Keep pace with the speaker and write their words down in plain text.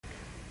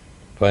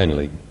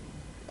Finally,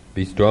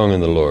 be strong in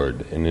the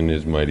Lord and in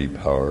his mighty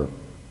power.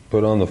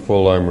 Put on the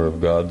full armor of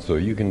God so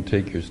you can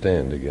take your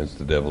stand against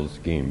the devil's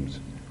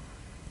schemes.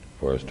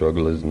 For our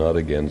struggle is not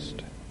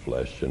against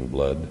flesh and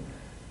blood,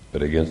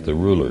 but against the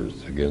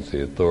rulers, against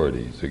the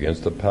authorities,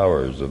 against the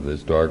powers of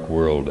this dark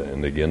world,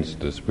 and against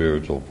the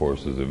spiritual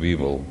forces of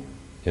evil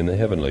in the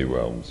heavenly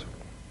realms.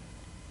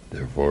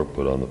 Therefore,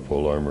 put on the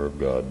full armor of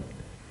God,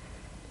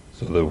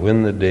 so that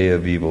when the day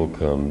of evil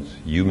comes,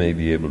 you may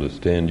be able to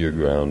stand your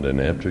ground,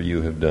 and after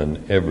you have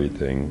done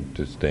everything,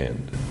 to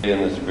stand. Pray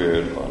in the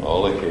Spirit on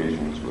all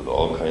occasions with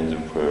all kinds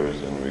of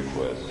prayers and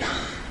requests.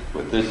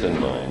 With this in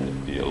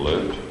mind, be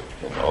alert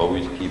and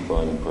always keep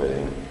on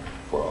praying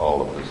for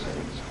all of the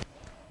saints.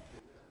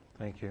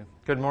 Thank you.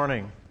 Good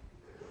morning.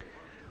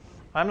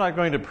 I'm not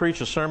going to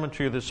preach a sermon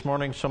to you this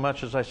morning so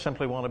much as I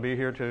simply want to be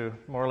here to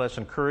more or less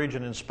encourage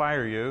and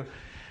inspire you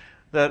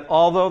that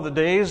although the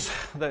days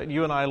that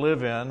you and I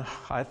live in,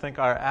 I think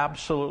are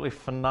absolutely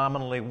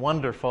phenomenally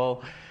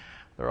wonderful,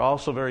 they're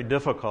also very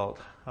difficult.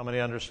 How many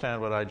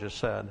understand what I just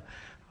said?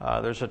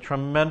 There's a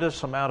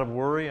tremendous amount of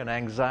worry and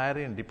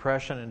anxiety and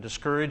depression and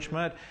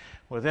discouragement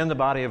within the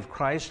body of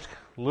Christ,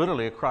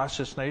 literally across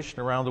this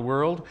nation, around the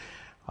world.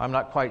 I'm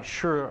not quite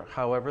sure,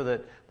 however,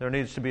 that there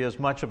needs to be as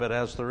much of it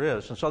as there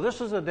is. And so this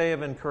is a day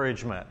of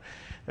encouragement.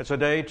 It's a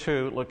day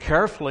to look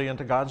carefully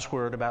into God's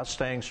Word about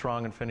staying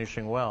strong and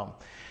finishing well.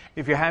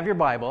 If you have your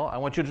Bible, I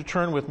want you to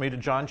turn with me to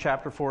John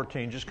chapter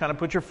 14. Just kind of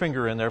put your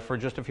finger in there for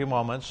just a few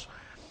moments.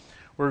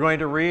 We're going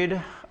to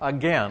read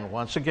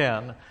once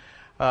again,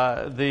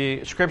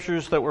 the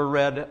scriptures that were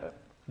read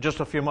just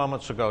a few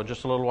moments ago,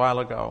 just a little while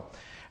ago.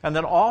 And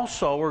then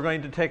also we're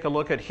going to take a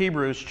look at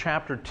Hebrews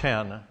chapter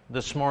 10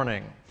 this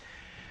morning.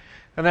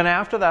 And then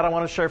after that, I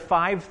want to share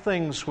 5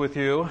 things with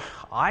you.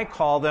 I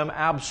call them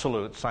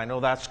absolutes. I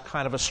know that's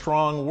kind of a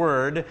strong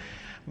word,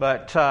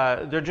 but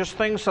they're just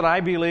things that I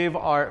believe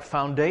are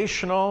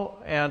foundational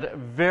and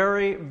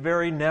very,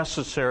 very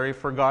necessary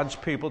for God's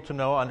people to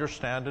know,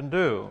 understand, and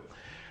do.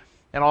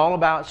 And all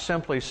about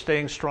simply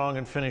staying strong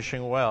and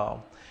finishing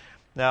well.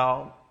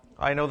 Now,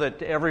 I know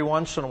that every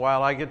once in a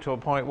while I get to a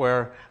point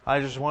where I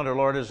just wonder,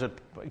 Lord,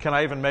 can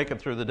I even make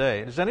it through the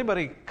day? Does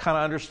anybody kind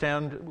of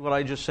understand what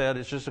I just said?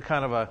 It's just a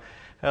kind of a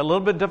little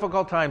bit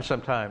difficult time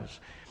sometimes.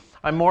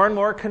 I'm more and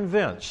more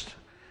convinced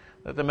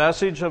that the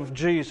message of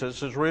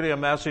Jesus is really a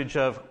message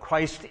of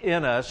Christ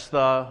in us,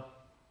 the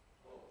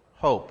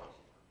hope,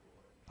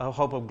 a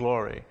hope of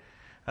glory.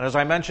 And as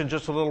I mentioned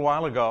just a little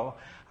while ago,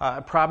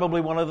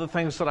 probably one of the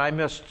things that I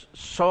missed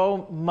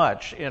so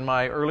much in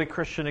my early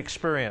Christian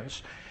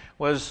experience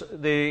was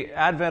the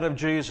advent of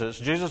Jesus.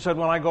 Jesus said,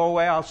 when I go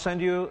away, I'll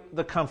send you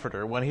the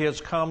Comforter. When he has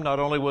come, not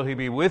only will he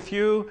be with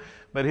you,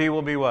 but he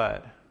will be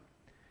what?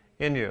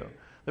 In you.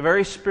 The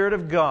very Spirit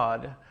of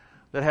God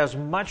that has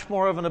much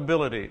more of an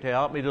ability to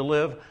help me to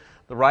live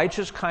the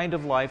righteous kind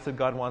of life that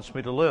God wants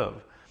me to live.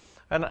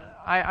 And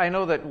I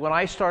know that when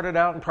I started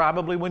out, and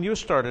probably when you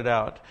started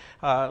out,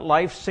 Christian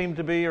life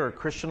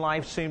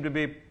seemed to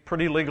be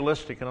pretty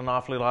legalistic in an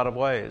awfully lot of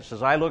ways.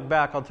 As I look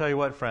back, I'll tell you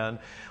what, friend,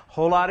 a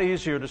whole lot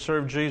easier to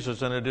serve Jesus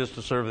than it is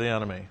to serve the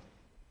enemy.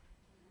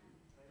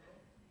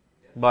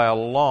 By a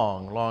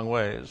long, long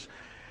ways.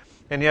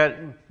 And yet,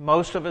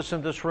 most of us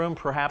in this room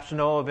perhaps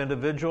know of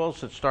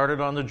individuals that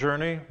started on the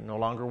journey, no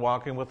longer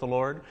walking with the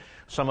Lord.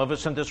 Some of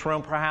us in this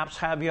room perhaps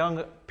have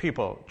young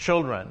people,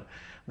 children,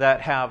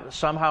 that have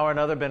somehow or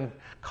another been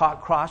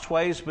caught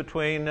crossways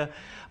between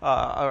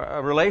a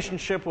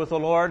relationship with the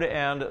Lord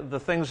and the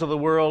things of the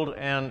world,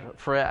 and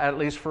at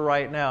least for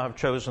right now, have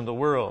chosen the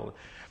world.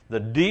 The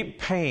deep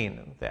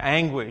pain, the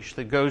anguish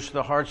that goes to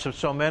the hearts of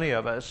so many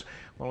of us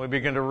when we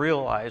begin to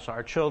realize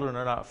our children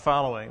are not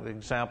following the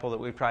example that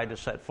we've tried to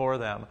set for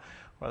them,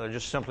 or they're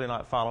just simply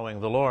not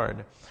following the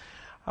Lord.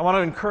 I want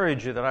to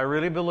encourage you that I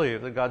really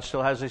believe that God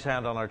still has his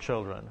hand on our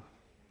children.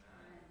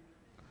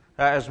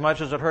 As much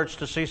as it hurts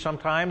to see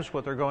sometimes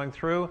what they're going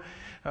through,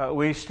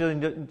 we still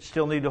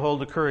need to hold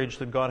the courage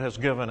that God has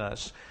given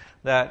us,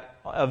 that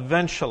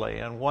eventually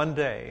and one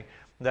day,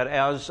 that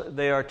as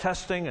they are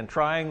testing and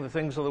trying the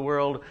things of the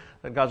world,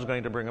 that God's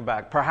going to bring them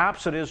back.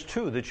 Perhaps it is,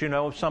 too, that you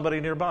know of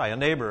somebody nearby, a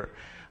neighbor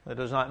that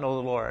does not know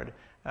the Lord.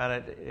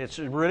 And it's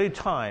really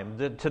time,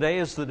 that today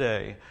is the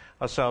day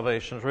of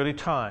salvation. It's really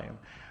time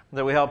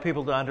that we help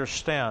people to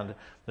understand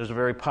there's a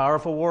very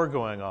powerful war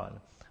going on.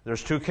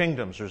 There's 2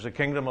 kingdoms. There's the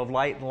kingdom of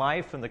light and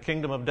life and the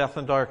kingdom of death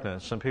and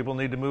darkness. And people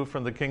need to move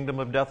from the kingdom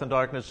of death and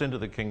darkness into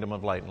the kingdom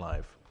of light and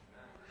life.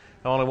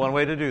 Only one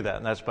way to do that,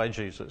 and that's by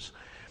Jesus.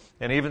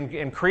 And even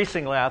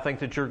increasingly, I think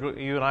that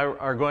you and I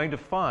are going to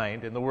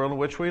find in the world in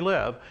which we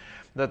live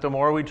that the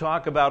more we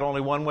talk about only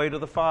one way to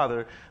the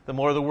Father, the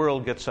more the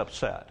world gets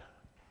upset.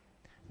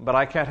 But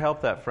I can't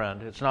help that,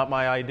 friend. It's not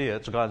my idea.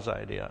 It's God's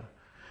idea.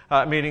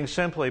 Meaning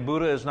simply,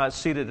 Buddha is not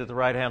seated at the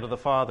right hand of the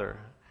Father.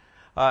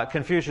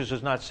 Confucius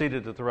is not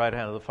seated at the right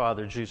hand of the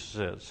Father. Jesus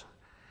is.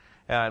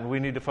 And we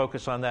need to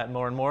focus on that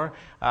more and more.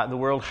 The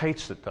world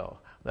hates it, though.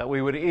 that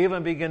we would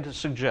even begin to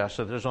suggest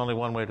that there's only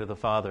one way to the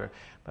Father.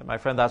 But my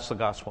friend, that's the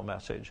gospel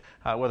message.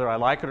 Whether I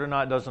like it or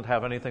not doesn't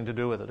have anything to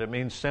do with it. It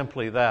means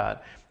simply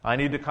that I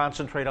need to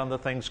concentrate on the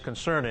things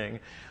concerning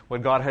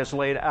what God has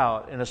laid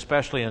out, and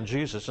especially in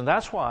Jesus. And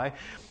that's why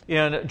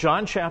in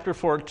John chapter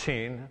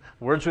 14,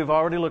 words we've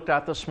already looked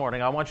at this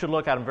morning, I want you to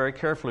look at them very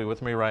carefully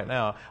with me right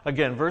now.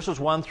 Again, verses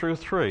 1 through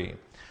 3. It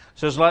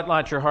says, "Let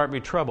not your heart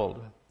be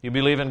troubled. You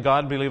believe in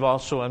God, believe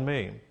also in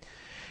me.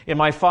 In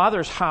my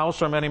Father's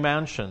house are many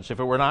mansions. If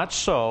it were not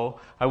so,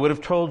 I would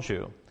have told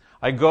you.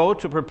 I go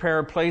to prepare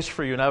a place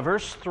for you." Now,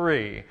 verse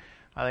 3,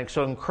 I think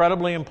so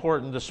incredibly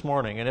important this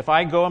morning. "And if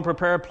I go and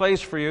prepare a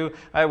place for you,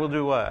 I will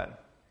do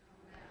what?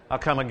 I'll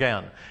come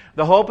again."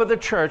 The hope of the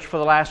church for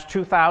the last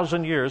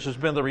 2,000 years has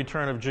been the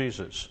return of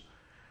Jesus.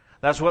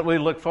 That's what we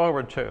look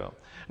forward to.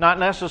 Not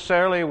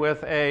necessarily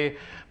with a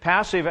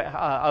passive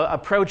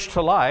approach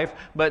to life,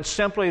 but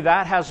simply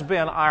that has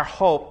been our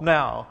hope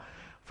now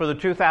for the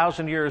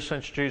 2,000 years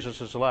since Jesus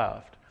has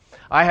left.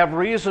 I have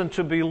reason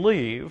to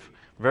believe,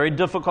 very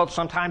difficult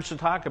sometimes to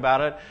talk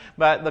about it,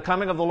 but the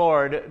coming of the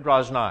Lord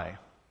draws nigh.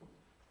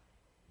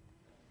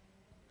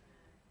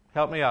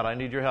 Help me out. I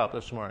need your help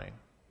this morning.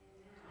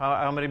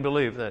 How many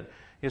believe that?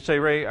 You say,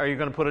 "Ray, are you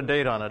going to put a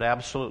date on it?"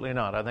 Absolutely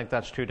not. I think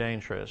that's too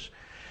dangerous.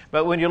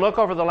 But when you look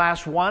over the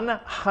last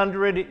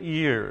 100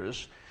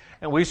 years,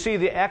 and we see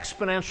the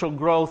exponential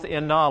growth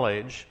in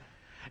knowledge,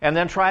 and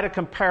then try to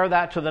compare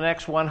that to the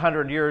next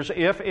 100 years,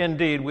 if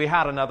indeed we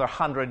had another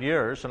 100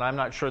 years, and I'm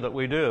not sure that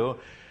we do,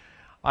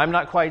 I'm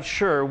not quite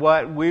sure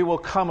what we will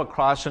come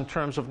across in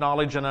terms of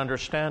knowledge and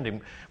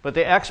understanding. But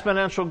the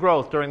exponential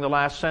growth during the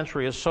last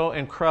century is so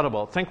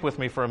incredible. Think with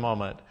me for a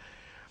moment.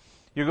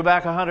 You go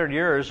back 100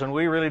 years, and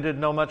we really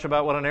didn't know much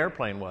about what an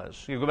airplane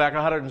was. You go back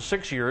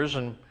 106 years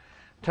and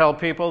tell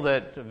people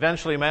that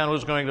eventually man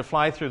was going to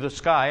fly through the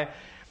sky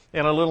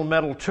in a little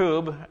metal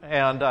tube,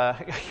 and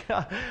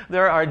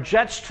there are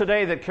jets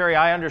today that carry,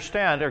 I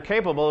understand, are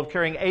capable of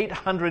carrying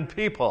 800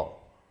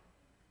 people.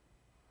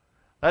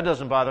 That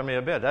doesn't bother me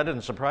a bit. That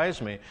didn't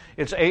surprise me.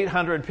 It's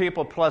 800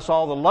 people plus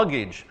all the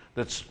luggage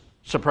that's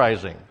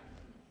surprising.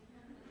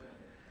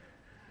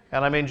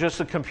 And I mean just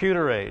the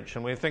computer age,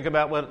 and we think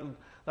about what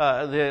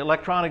the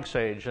electronics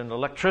age and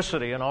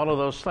electricity and all of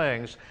those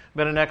things,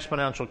 been an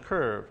exponential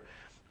curve.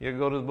 You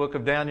go to the book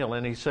of Daniel,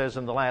 and he says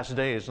in the last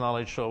days,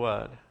 knowledge shall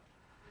what?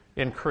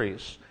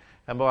 Increase.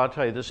 And boy, I'll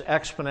tell you, this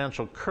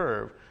exponential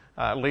curve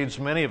leads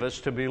many of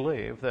us to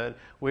believe that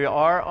we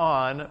are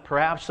on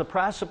perhaps the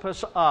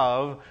precipice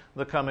of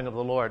the coming of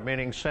the Lord,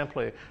 meaning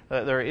simply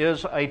that there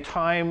is a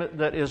time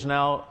that is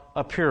now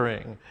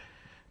appearing.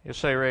 You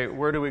say, "Ray,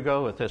 where do we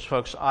go with this?"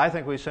 Folks, I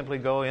think we simply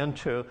go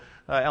into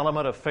an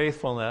element of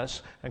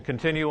faithfulness and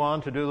continue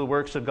on to do the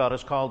works that God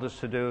has called us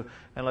to do,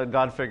 and let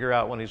God figure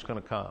out when He's going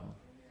to come.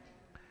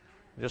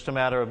 Just a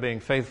matter of being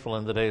faithful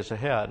in the days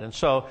ahead. And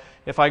so,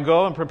 if I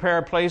go and prepare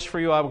a place for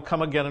you, I will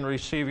come again and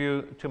receive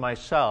you to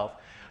myself.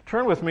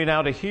 Turn with me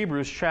now to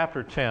Hebrews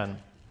chapter 10.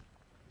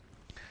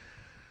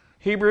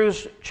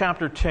 Hebrews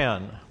chapter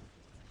 10.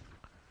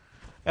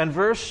 And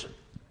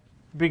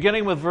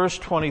beginning with verse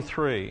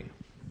 23.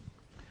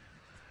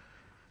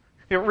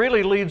 It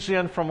really leads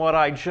in from what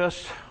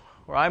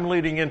I'm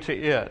leading into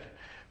it,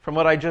 from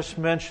what I just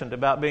mentioned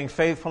about being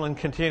faithful and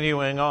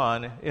continuing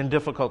on in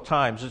difficult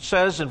times. It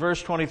says in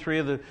verse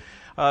 23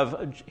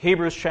 of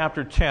Hebrews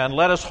chapter 10,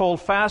 "Let us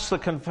hold fast the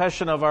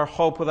confession of our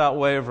hope without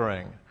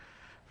wavering,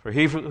 for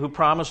he who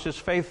promised is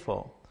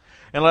faithful.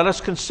 And let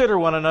us consider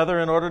one another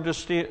in order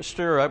to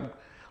stir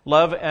up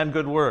love and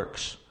good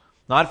works,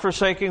 not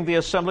forsaking the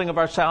assembling of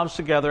ourselves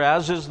together,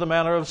 as is the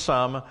manner of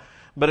some,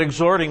 but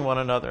exhorting one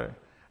another,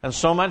 and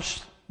so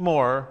much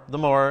more, the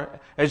more,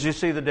 as you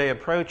see the day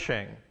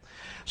approaching."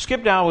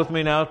 Skip down with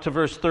me now to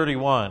verse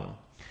 31.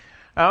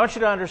 I want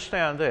you to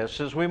understand this.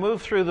 As we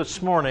move through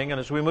this morning and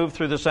as we move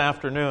through this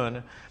afternoon,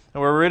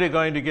 and we're really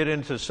going to get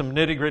into some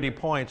nitty-gritty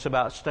points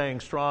about staying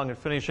strong and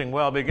finishing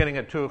well, beginning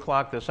at 2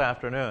 o'clock this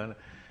afternoon.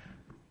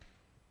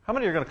 How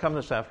many are going to come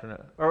this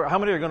afternoon? Or how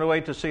many are going to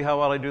wait to see how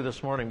well I do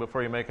this morning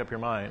before you make up your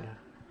mind?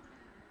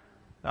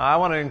 Now, I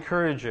want to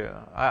encourage you.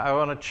 I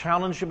want to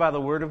challenge you by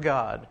the Word of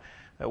God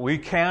that we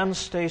can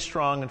stay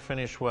strong and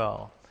finish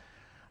well.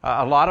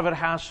 A lot of it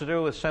has to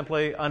do with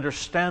simply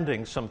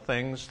understanding some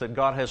things that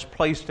God has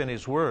placed in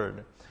His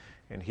Word.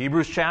 In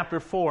Hebrews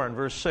chapter 4 and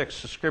verse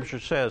 6, the Scripture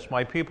says,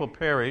 "My people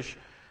perish."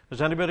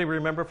 Does anybody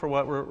remember for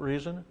what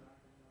reason?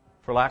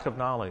 For lack of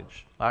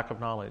knowledge. Lack of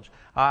knowledge.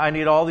 I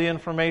need all the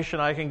information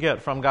I can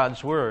get from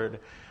God's Word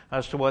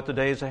as to what the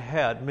days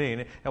ahead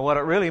mean and what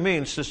it really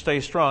means to stay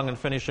strong and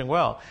finishing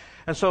well.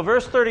 And so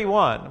verse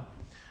 31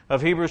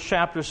 of Hebrews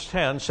chapter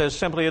 10 says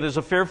simply, "It is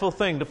a fearful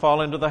thing to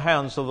fall into the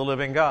hands of the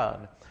living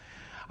God."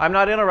 I'm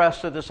not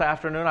interested this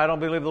afternoon, I don't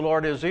believe the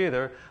Lord is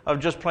either, of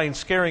just plain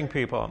scaring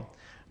people.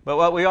 But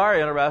what we are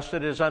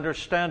interested in is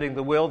understanding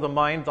the will, the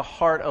mind, the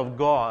heart of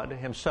God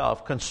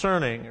Himself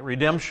concerning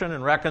redemption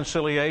and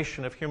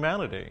reconciliation of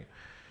humanity.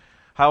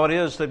 How it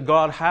is that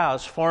God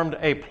has formed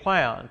a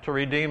plan to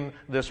redeem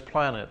this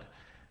planet,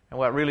 and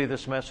what really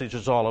this message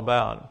is all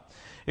about.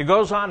 He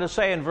goes on to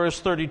say in verse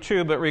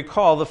 32, but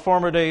recall the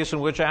former days in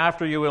which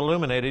after you were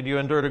illuminated, you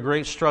endured a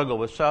great struggle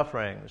with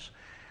sufferings.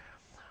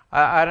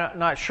 I'm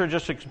not sure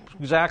just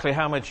exactly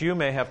how much you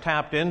may have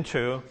tapped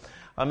into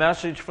a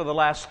message for the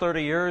last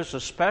 30 years,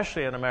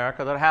 especially in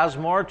America, that has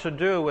more to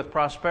do with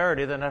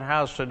prosperity than it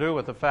has to do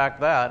with the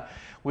fact that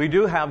we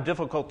do have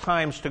difficult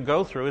times to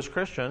go through as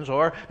Christians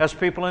or as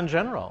people in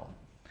general.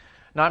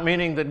 Not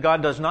meaning that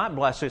God does not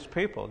bless His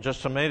people,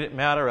 just a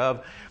matter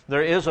of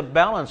there is a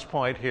balance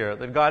point here,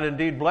 that God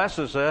indeed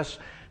blesses us,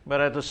 but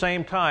at the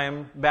same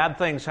time, bad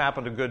things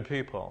happen to good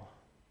people.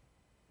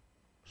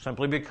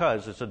 Simply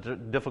because it's a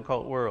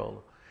difficult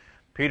world.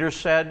 Peter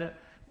said,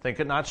 think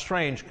it not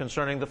strange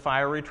concerning the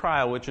fiery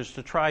trial, which is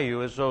to try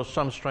you as though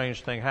some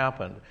strange thing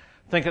happened.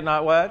 Think it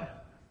not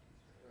what?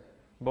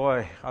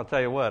 Boy, I'll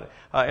tell you what.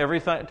 Every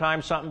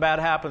time something bad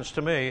happens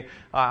to me,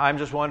 I'm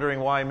just wondering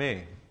why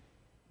me.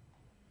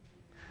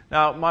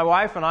 Now, my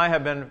wife and I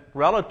have been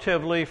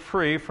relatively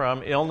free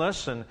from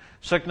illness and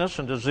sickness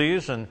and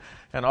disease and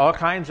all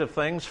kinds of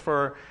things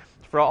for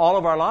all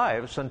of our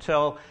lives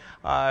until,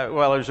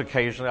 there's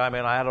occasionally,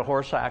 I had a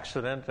horse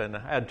accident and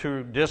I had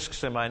 2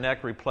 discs in my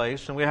neck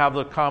replaced, and we have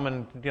the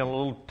common,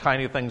 little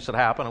tiny things that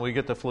happen, and we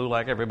get the flu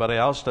like everybody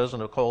else does,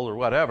 and a cold or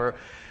whatever.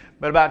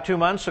 But about 2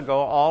 months ago,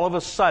 all of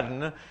a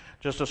sudden,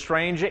 just a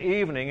strange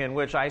evening in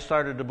which I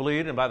started to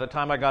bleed, and by the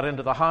time I got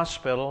into the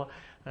hospital,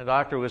 the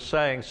doctor was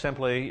saying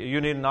simply, you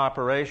need an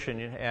operation,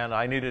 and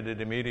I needed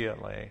it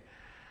immediately.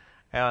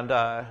 And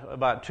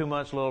about 2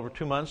 months, a little over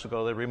 2 months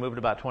ago, they removed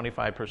about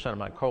 25% of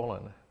my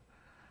colon.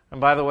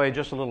 And by the way,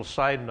 just a little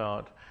side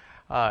note,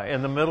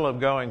 in the middle of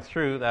going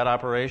through that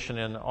operation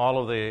and all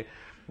of the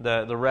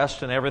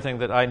rest and everything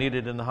that I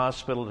needed in the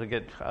hospital to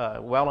get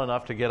well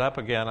enough to get up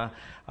again,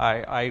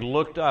 I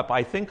looked up,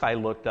 I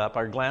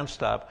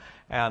glanced up,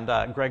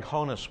 and Greg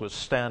Honus was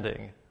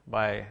standing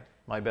by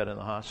my bed in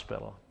the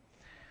hospital.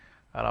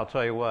 And I'll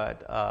tell you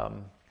what,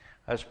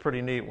 that's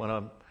pretty neat when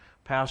a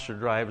pastor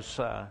drives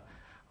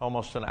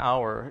almost an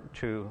hour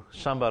to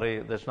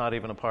somebody that's not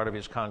even a part of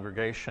his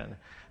congregation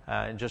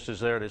and just is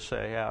there to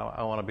say, yeah,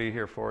 I want to be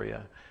here for you.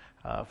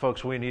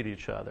 Folks, we need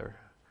each other.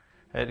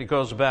 It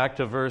goes back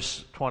to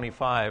verse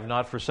 25,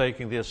 not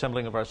forsaking the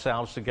assembling of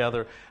ourselves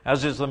together,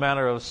 as is the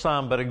manner of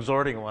some, but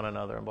exhorting one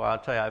another. And boy, I'll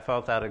tell you, I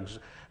felt that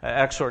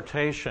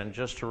exhortation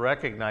just to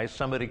recognize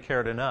somebody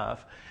cared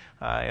enough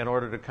in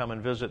order to come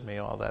and visit me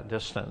all that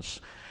distance.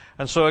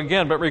 And so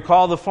again, but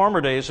recall the former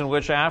days in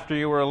which after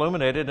you were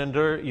illuminated,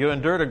 you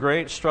endured a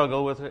great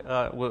struggle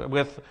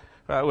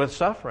with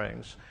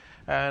sufferings.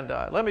 And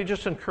let me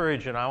just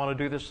encourage you, and I want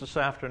to do this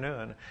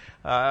afternoon,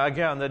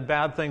 again, that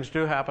bad things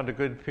do happen to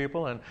good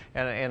people, and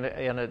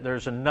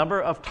there's a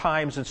number of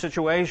times and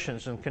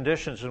situations and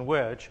conditions in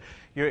which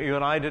you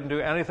and I didn't do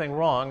anything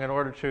wrong in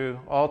order to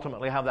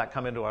ultimately have that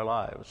come into our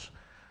lives.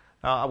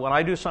 When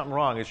I do something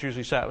wrong, it's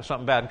usually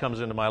something bad comes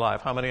into my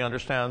life. How many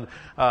understand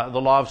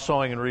the law of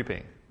sowing and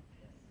reaping?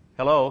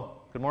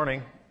 Hello, good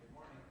morning.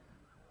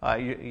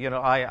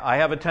 I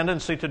have a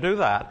tendency to do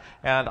that,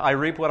 and I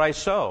reap what I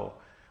sow.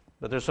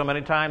 But there's so many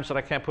times that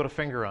I can't put a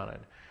finger on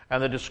it.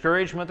 And the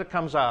discouragement that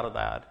comes out of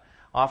that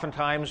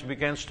oftentimes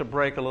begins to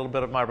break a little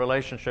bit of my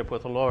relationship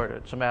with the Lord.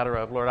 It's a matter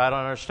of, Lord, I don't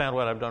understand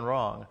what I've done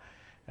wrong.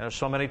 And there's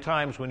so many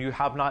times when you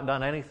have not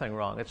done anything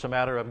wrong. It's a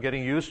matter of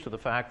getting used to the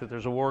fact that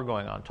there's a war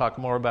going on. Talk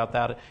more about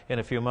that in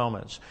a few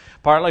moments.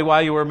 Partly why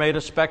you were made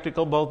a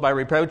spectacle both by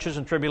reproaches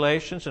and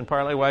tribulations, and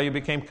partly why you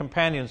became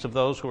companions of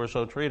those who were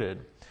so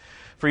treated.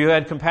 For you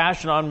had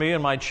compassion on me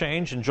and my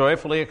change, and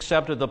joyfully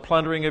accepted the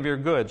plundering of your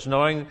goods,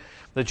 knowing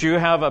that you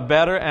have a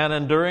better and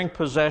enduring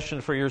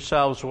possession for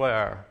yourselves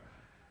where?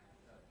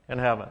 In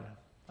heaven.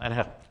 In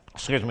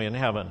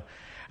heaven.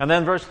 And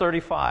then verse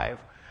 35.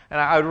 And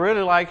I'd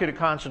really like you to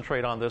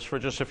concentrate on this for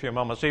just a few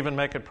moments, even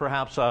make it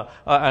perhaps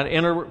an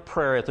inner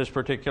prayer at this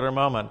particular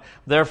moment.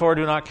 Therefore,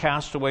 do not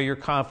cast away your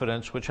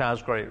confidence, which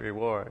has great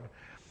reward.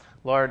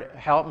 Lord,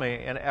 help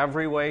me in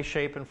every way,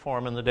 shape, and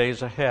form in the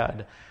days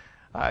ahead.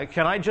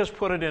 Can I just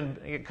put it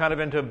in kind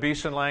of into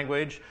Beeson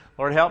language?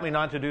 Lord, help me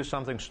not to do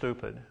something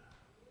stupid.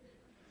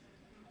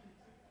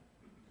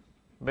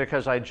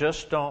 Because I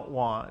just don't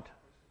want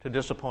to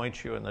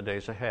disappoint you in the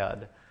days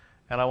ahead.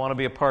 And I want to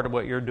be a part of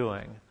what you're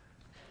doing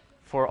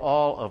for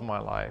all of my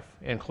life,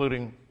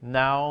 including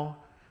now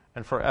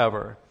and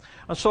forever.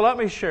 And so let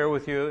me share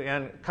with you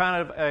in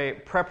kind of a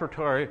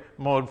preparatory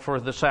mode for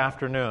this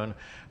afternoon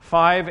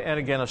 5, and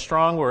again, a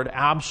strong word,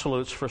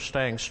 absolutes for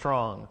staying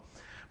strong.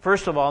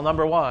 First of all,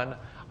 number 1,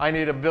 I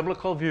need a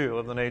biblical view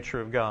of the nature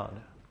of God.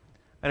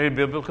 I need a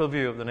biblical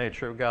view of the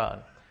nature of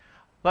God.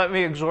 Let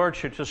me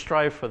exhort you to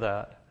strive for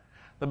that.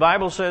 The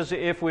Bible says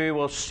if we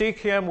will seek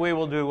Him, we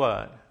will do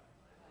what?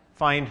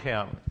 Find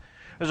Him.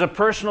 There's a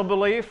personal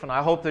belief, and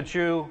I hope that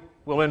you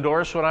will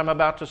endorse what I'm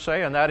about to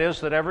say, and that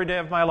is that every day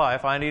of my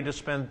life I need to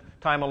spend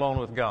time alone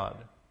with God.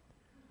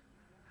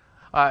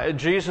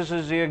 Jesus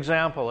is the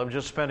example of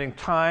just spending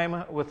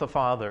time with the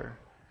Father.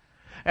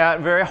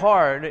 Very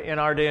hard in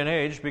our day and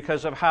age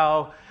because of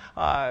how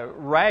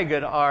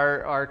ragged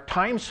our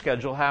time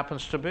schedule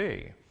happens to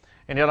be.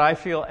 And yet I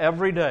feel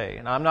every day,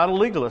 and I'm not a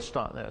legalist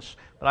on this,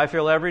 but I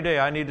feel every day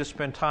I need to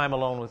spend time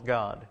alone with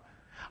God.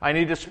 I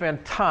need to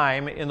spend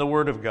time in the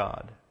Word of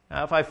God.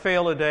 Now, if I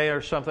fail a day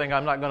or something,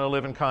 I'm not going to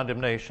live in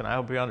condemnation. I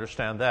hope you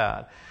understand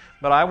that.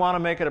 But I want to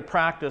make it a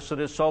practice that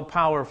is so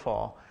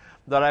powerful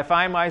that I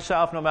find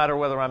myself, no matter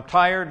whether I'm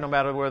tired, no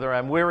matter whether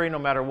I'm weary, no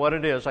matter what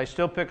it is, I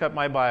still pick up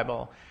my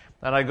Bible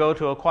and I go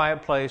to a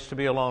quiet place to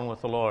be alone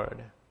with the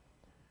Lord.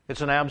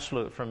 It's an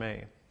absolute for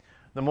me.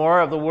 The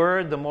more of the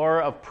Word, the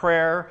more of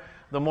prayer,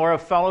 the more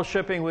of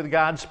fellowshipping with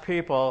God's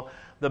people,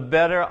 the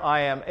better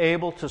I am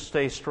able to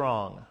stay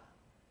strong.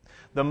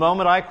 The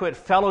moment I quit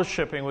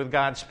fellowshipping with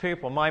God's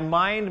people, my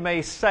mind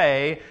may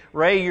say,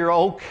 Ray, you're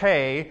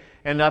okay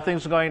and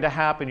nothing's going to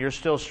happen. You're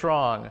still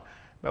strong.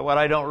 But what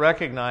I don't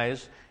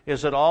recognize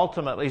is that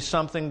ultimately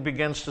something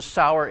begins to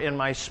sour in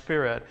my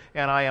spirit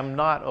and I am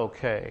not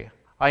okay.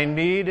 I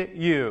need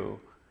you.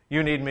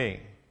 You need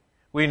me.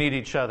 We need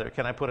each other.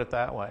 Can I put it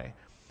that way?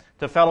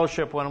 To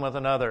fellowship one with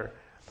another.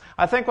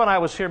 I think when I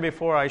was here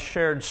before, I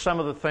shared some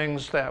of the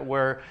things that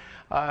were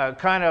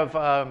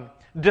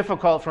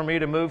difficult for me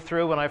to move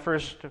through when I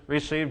first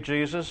received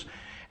Jesus.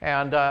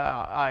 And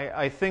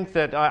I think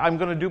that I'm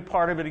going to do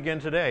part of it again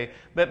today.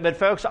 But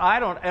folks, I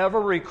don't ever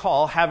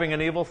recall having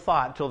an evil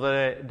thought till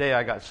the day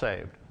I got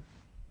saved.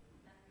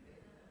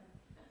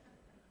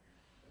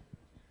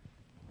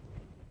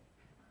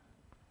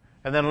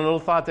 And then a little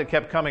thought that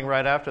kept coming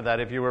right after that.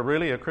 If you were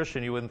really a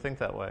Christian, you wouldn't think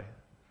that way.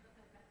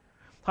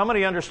 How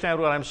many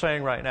understand what I'm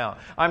saying right now?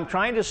 I'm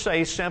trying to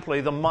say simply,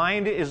 the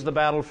mind is the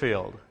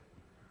battlefield.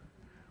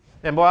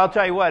 And boy, I'll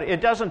tell you what, it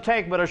doesn't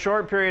take but a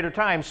short period of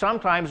time,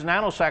 sometimes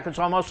nanoseconds,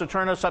 almost to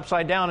turn us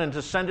upside down and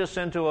to send us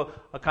into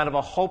a kind of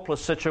a hopeless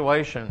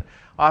situation,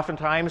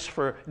 oftentimes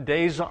for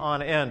days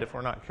on end if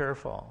we're not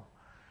careful.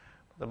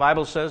 The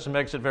Bible says, and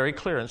makes it very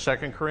clear in 2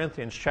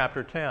 Corinthians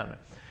chapter 10,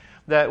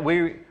 that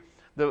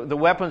the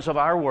weapons of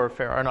our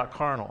warfare are not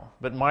carnal,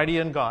 but mighty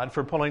in God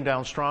for pulling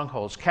down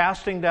strongholds,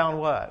 casting down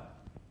what?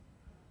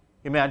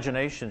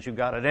 Imaginations, you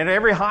got it. And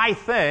every high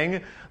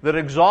thing that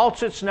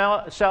exalts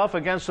itself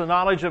against the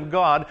knowledge of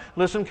God,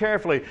 listen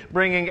carefully,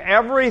 bringing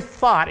every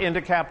thought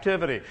into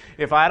captivity.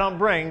 If I don't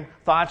bring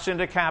thoughts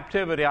into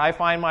captivity, I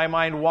find my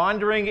mind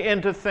wandering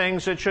into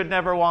things it should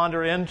never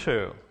wander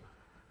into.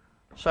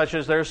 Such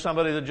as there's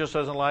somebody that just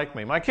doesn't like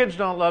me. My kids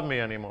don't love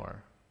me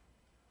anymore.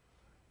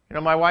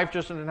 My wife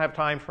just doesn't have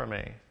time for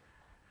me.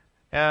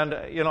 And,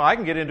 I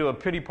can get into a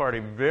pity party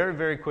very,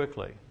 very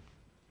quickly.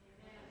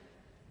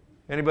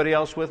 Anybody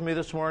else with me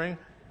this morning?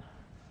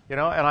 And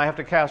I have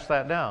to cast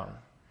that down.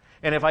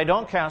 And if I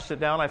don't cast it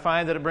down, I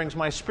find that it brings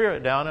my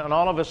spirit down, and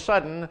all of a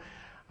sudden,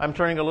 I'm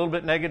turning a little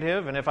bit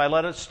negative, and if I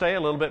let it stay a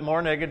little bit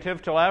more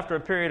negative, till after a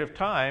period of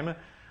time,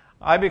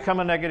 I become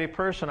a negative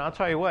person. I'll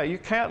tell you what, you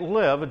can't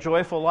live a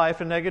joyful life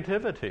in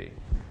negativity.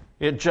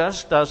 It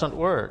just doesn't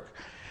work.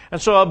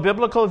 And so a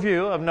biblical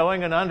view of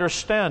knowing and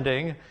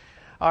understanding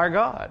our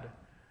God.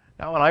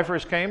 Now, when I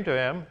first came to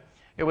Him,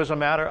 it was a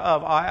matter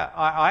of,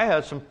 I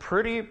had some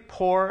pretty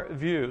poor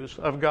views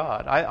of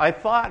God. I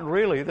thought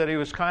really that He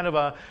was kind of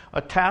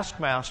a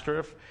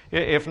taskmaster.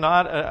 If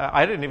not,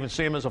 I didn't even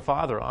see Him as a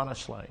father,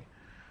 honestly.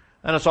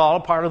 And it's all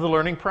a part of the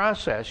learning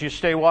process. You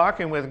stay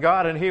walking with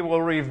God and He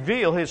will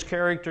reveal His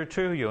character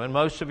to you. And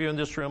most of you in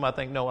this room, I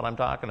think, know what I'm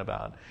talking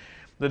about.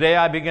 The day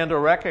I began to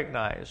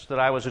recognize that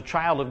I was a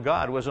child of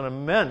God was an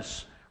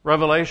immense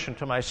revelation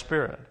to my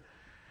spirit.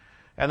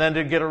 And then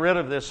to get rid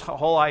of this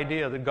whole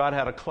idea that God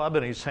had a club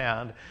in His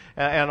hand,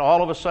 and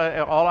all of a sudden,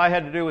 all I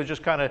had to do was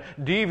just kind of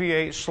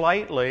deviate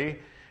slightly,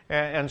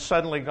 and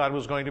suddenly God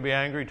was going to be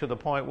angry to the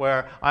point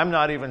where I'm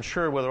not even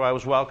sure whether I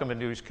was welcome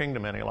into His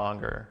kingdom any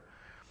longer.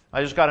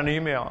 I just got an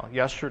email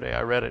yesterday.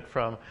 I read it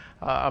from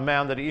a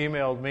man that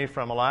emailed me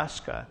from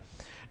Alaska.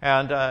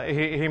 And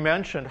he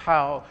mentioned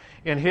how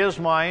in his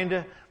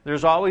mind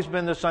there's always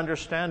been this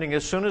understanding,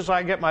 as soon as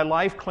I get my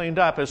life cleaned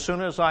up, as soon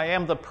as I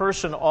am the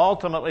person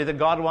ultimately that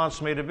God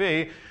wants me to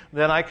be,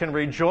 then I can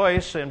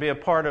rejoice and be a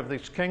part of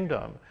this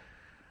kingdom.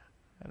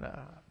 And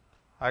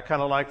I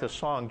kind of like the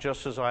song,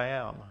 Just As I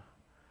Am.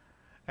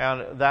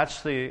 And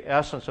that's the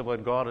essence of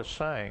what God is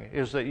saying,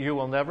 is that you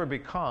will never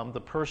become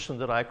the person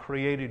that I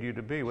created you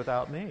to be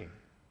without me.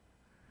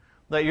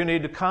 That you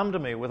need to come to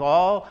me with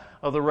all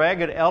of the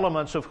ragged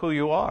elements of who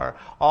you are,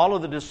 all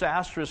of the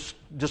disastrous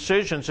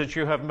decisions that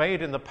you have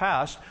made in the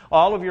past,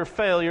 all of your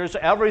failures,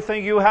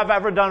 everything you have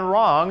ever done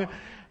wrong,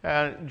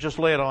 and just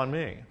lay it on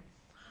me.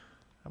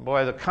 And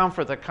boy, the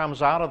comfort that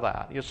comes out of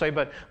that. You say,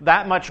 but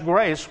that much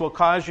grace will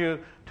cause you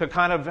to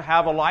kind of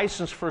have a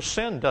license for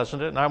sin,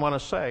 doesn't it? And I want to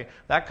say,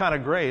 that kind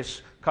of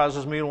grace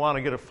causes me to want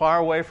to get as far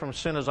away from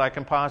sin as I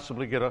can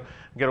possibly get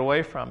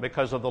away from,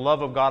 because of the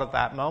love of God at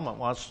that moment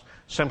wants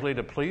simply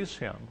to please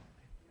Him.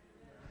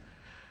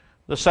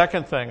 The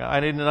second thing,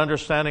 I need an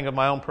understanding of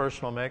my own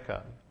personal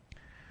makeup.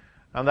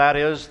 And that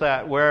is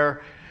that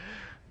where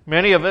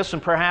many of us,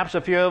 and perhaps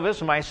a few of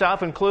us,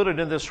 myself included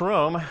in this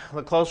room,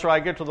 the closer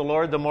I get to the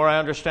Lord, the more I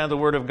understand the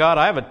Word of God,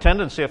 I have a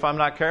tendency, if I'm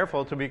not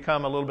careful, to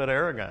become a little bit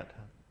arrogant.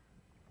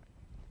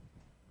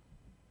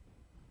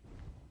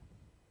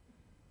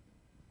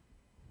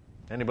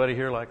 Anybody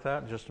here like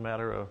that? Just a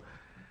matter of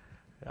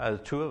the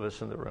two of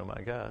us in the room,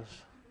 I guess.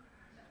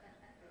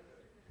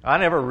 I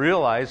never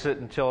realized it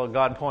until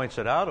God points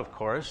it out, of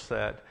course,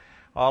 that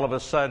all of a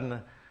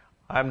sudden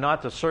I'm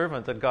not the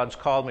servant that God's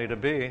called me to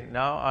be.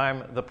 Now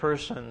I'm the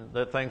person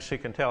that thinks he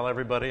can tell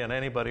everybody and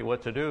anybody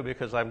what to do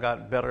because I've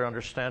got better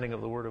understanding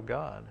of the Word of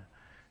God.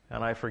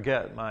 And I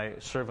forget my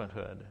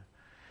servanthood.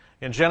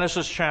 In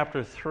Genesis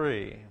chapter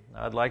 3,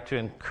 I'd like to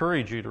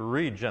encourage you to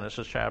read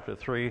Genesis chapter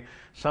 3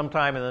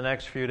 sometime in the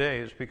next few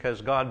days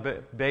because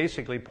God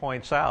basically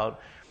points out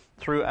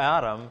through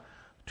Adam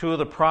two of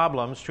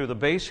the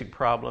basic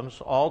problems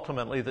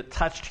ultimately that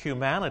touched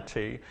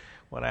humanity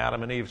when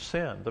Adam and Eve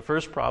sinned. The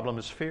first problem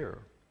is fear.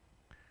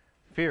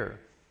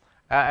 Fear.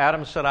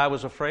 Adam said, I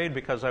was afraid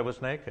because I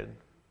was naked.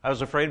 I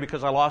was afraid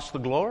because I lost the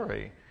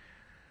glory.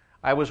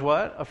 I was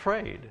what?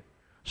 Afraid.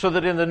 So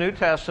that in the New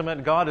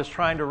Testament, God is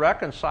trying to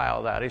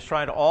reconcile that. He's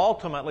trying to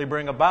ultimately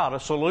bring about a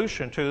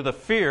solution to the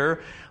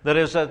fear that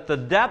is at the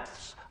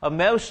depths of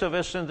most of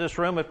us in this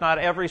room, if not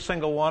every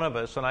single one of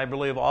us, and I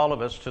believe all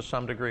of us to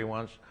some degree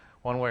one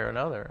way or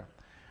another.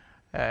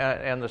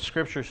 And the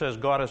Scripture says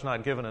God has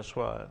not given us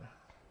what?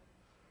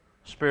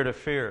 Spirit of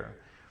fear.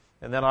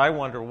 And then I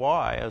wonder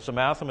why, as a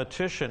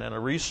mathematician and a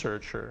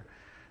researcher,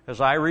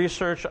 as I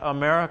research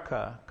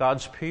America,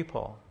 God's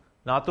people,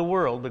 not the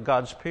world, but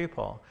God's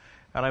people,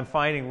 and I'm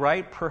finding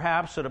right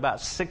perhaps at about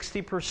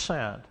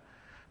 60%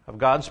 of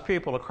God's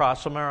people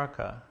across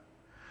America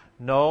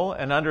know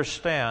and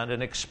understand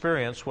and often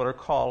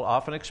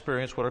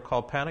experience what are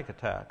called panic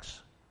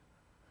attacks.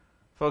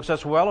 Folks,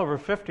 that's well over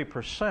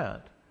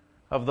 50%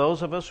 of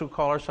those of us who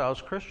call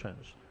ourselves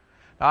Christians.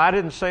 Now, I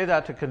didn't say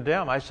that to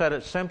condemn. I said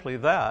it simply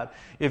that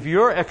if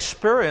you're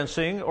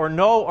experiencing or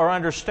know or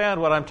understand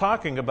what I'm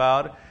talking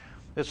about,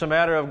 it's a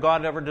matter of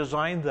God never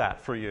designed that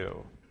for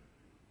you.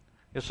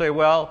 You say,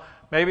 well,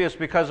 maybe it's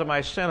because of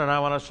my sin, and I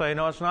want to say,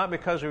 no, it's not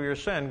because of your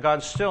sin.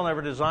 God still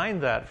never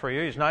designed that for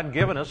you. He's not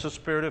given us a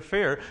spirit of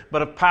fear,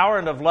 but of power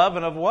and of love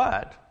and of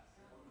what?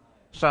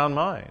 Sound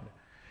mind.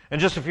 In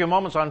just a few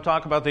moments, I'm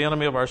talking about the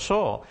enemy of our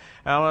soul.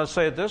 And I want to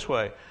say it this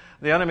way.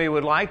 The enemy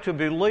would like to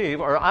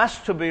believe, or us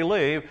to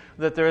believe,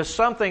 that there is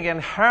something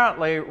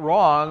inherently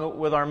wrong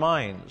with our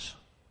minds.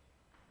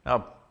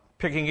 Now,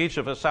 picking each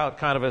of us out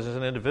kind of as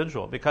an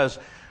individual, because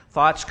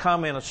thoughts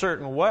come in a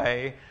certain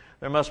way,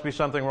 there must be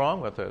something wrong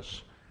with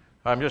us.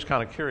 I'm just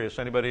kind of curious.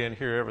 Anybody in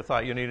here ever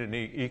thought you needed an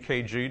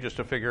EKG just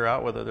to figure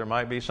out whether there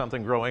might be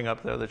something growing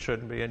up there that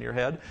shouldn't be in your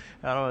head?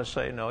 And I want to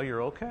say, no,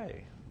 you're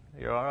okay.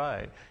 You're all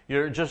right.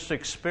 You're just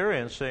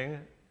experiencing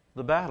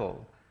the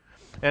battle.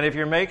 And if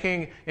you're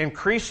making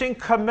increasing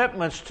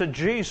commitments to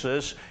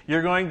Jesus,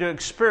 you're going to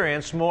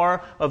experience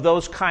more of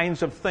those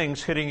kinds of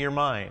things hitting your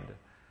mind.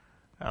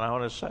 And I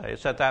want to say,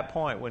 it's at that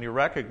point when you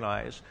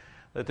recognize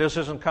that this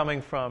isn't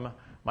coming from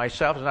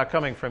myself, it's not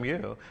coming from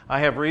you. I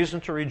have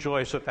reason to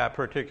rejoice at that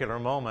particular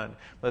moment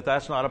that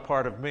that's not a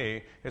part of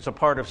me. It's a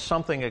part of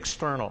something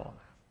external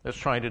that's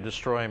trying to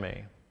destroy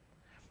me.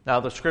 Now,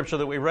 the scripture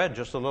that we read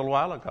just a little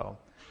while ago,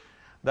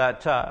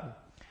 that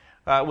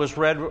was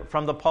read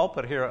from the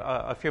pulpit here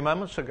a few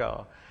moments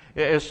ago,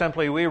 is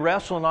simply, we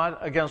wrestle not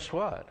against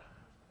what?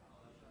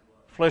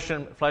 Flesh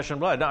and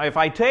blood. Now, if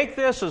I take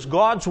this as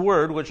God's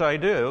word, which I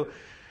do,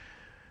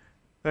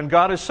 then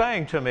God is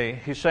saying to me,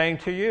 He's saying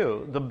to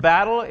you, the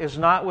battle is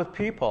not with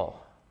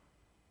people.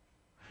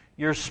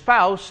 Your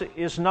spouse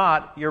is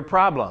not your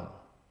problem.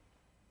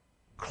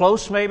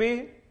 Close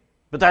maybe,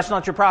 but that's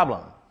not your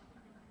problem.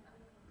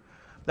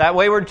 That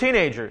wayward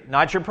teenager,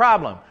 not your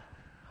problem.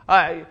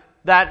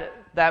 That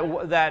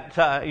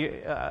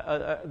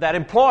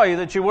employee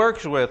that you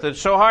work with,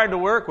 that's so hard to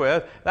work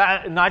with,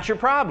 not your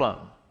problem.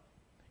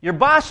 Your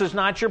boss is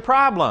not your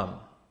problem.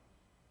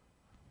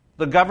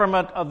 The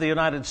government of the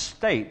United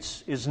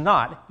States is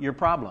not your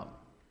problem.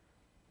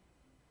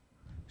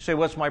 You say,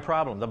 what's my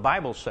problem? The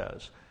Bible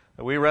says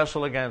that we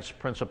wrestle against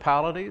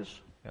principalities,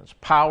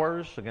 against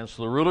powers, against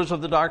the rulers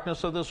of the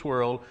darkness of this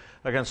world,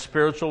 against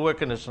spiritual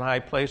wickedness in high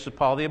places.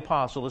 Paul the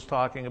Apostle is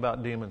talking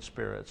about demon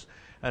spirits,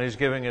 and he's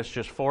giving us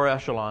just 4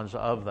 echelons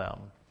of them.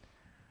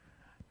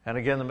 And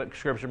again, the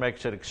Scripture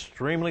makes it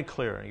extremely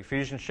clear. In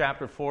Ephesians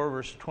chapter 4,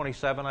 verse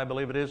 27, I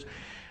believe it is,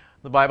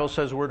 the Bible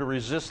says we're to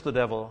resist the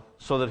devil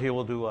so that he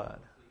will do what?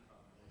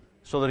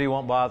 So that he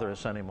won't bother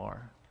us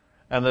anymore.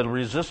 And the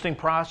resisting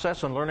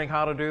process and learning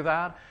how to do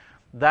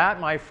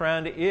that, my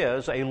friend,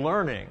 is a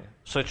learning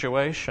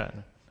situation.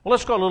 Well,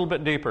 let's go a little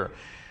bit deeper.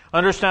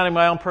 Understanding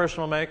my own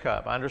personal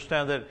makeup. I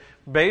understand that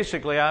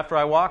basically after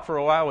I walked for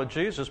a while with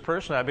Jesus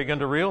personally, I began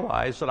to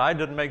realize that I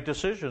didn't make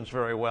decisions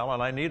very well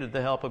and I needed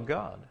the help of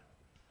God.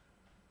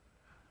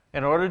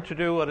 In order to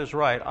do what is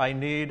right, I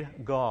need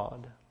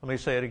God. Let me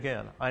say it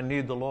again. I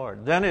need the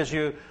Lord. Then as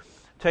you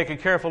take a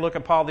careful look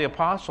at Paul the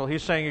Apostle,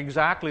 he's saying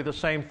exactly the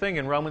same thing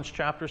in Romans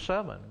chapter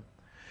 7.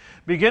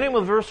 Beginning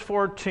with verse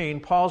 14,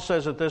 Paul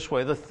says it this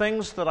way, the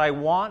things that I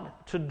want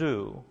to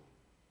do,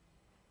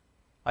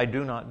 I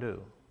do not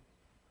do.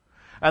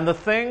 And the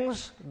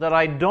things that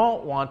I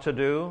don't want to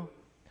do,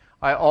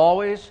 I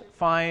always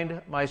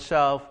find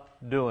myself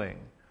doing.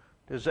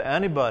 Does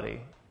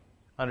anybody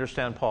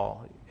understand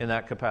Paul in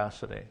that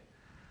capacity,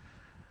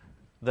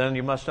 then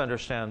you must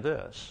understand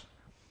this,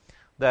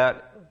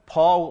 that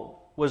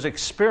Paul was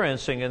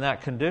experiencing in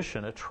that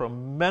condition a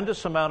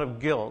tremendous amount of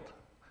guilt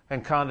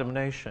and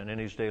condemnation in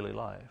his daily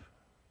life.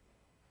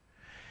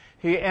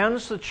 He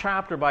ends the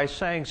chapter by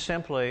saying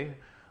simply,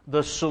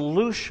 the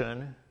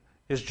solution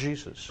is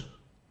Jesus.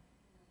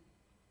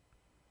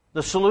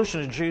 The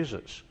solution is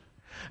Jesus.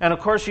 And of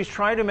course, he's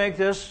trying to make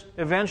this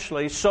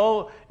eventually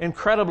so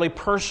incredibly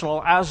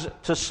personal as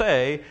to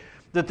say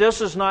that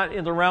this is not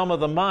in the realm of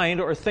the mind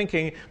or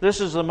thinking,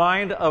 this is the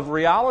mind of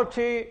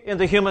reality in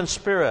the human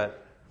spirit.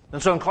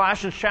 And so in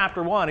Colossians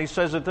chapter 1, he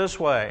says it this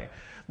way,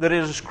 that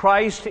it is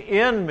Christ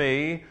in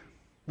me,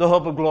 the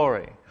hope of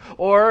glory.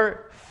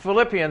 Or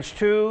Philippians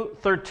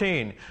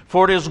 2:13,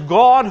 for it is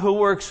God who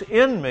works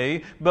in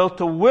me both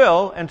to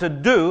will and to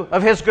do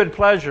of His good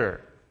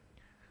pleasure.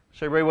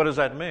 Say, Ray, what does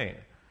that mean?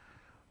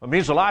 It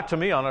means a lot to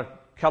me on a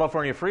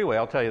California freeway,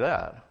 I'll tell you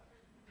that.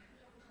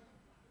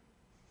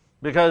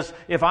 Because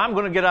if I'm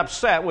going to get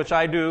upset, which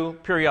I do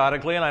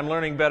periodically, and I'm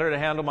learning better to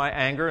handle my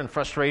anger and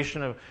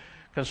frustration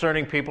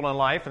concerning people in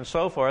life and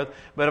so forth,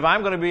 but if I'm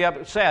going to be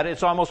upset,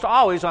 it's almost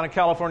always on a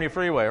California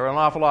freeway, or an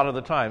awful lot of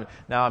the time.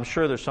 Now, I'm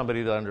sure there's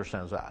somebody that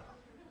understands that.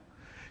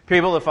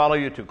 People that follow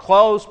you too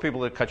close,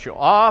 people that cut you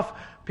off,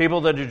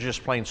 people that are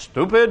just plain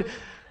stupid.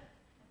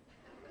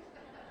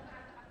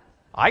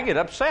 I get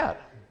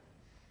upset.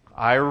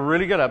 I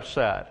really get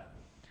upset.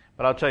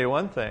 But I'll tell you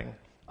one thing,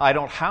 I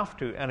don't have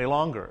to any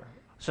longer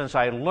since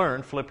I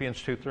learned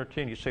Philippians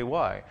 2:13. You say,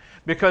 why?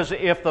 Because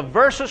if the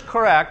verse is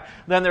correct,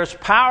 then there's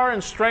power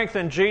and strength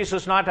in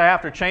Jesus not to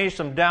have to chase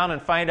them down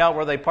and find out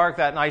where they park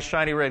that nice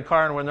shiny red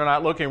car, and when they're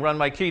not looking, run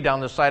my key down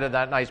the side of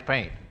that nice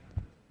paint.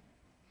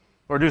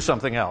 Or do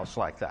something else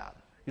like that.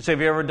 You say,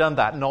 have you ever done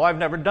that? No, I've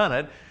never done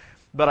it,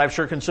 but I've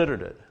sure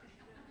considered it.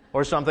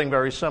 Or something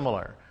very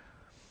similar.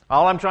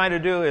 All I'm trying to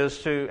do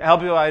is to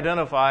help you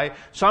identify,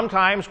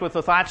 sometimes with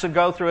the thoughts that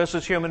go through us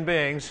as human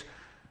beings,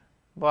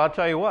 well, I'll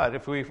tell you what,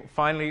 if we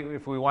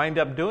wind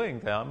up doing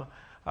them,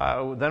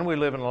 then we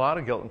live in a lot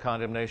of guilt and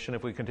condemnation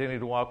if we continue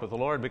to walk with the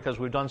Lord because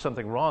we've done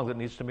something wrong that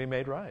needs to be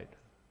made right.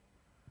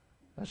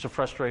 That's the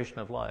frustration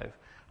of life.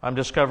 I'm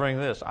discovering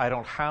this. I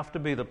don't have to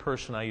be the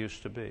person I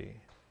used to be.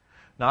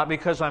 Not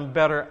because I'm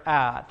better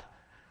at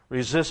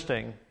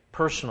resisting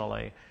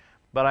personally,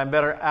 but I'm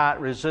better at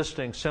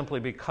resisting simply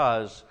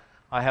because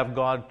I have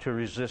God to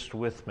resist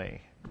with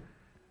me.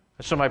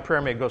 So my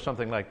prayer may go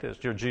something like this.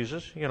 Dear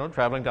Jesus,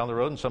 traveling down the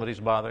road and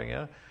somebody's bothering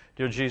you.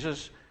 Dear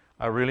Jesus,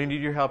 I really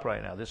need your help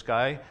right now. This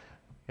guy,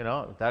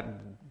 that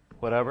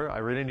whatever, I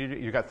really need you.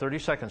 You got 30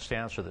 seconds to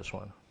answer this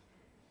one.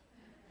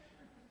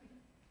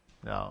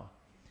 No.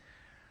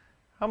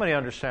 How many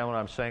understand what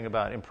I'm saying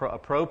about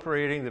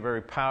appropriating the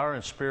very power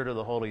and spirit of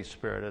the Holy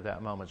Spirit at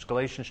that moment? It's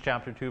Galatians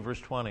chapter 2, verse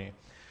 20.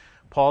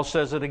 Paul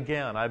says it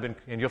again.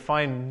 And you'll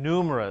find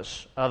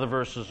numerous other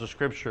verses of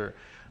Scripture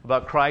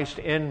about Christ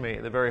in me,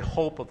 the very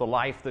hope of the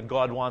life that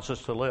God wants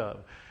us to live.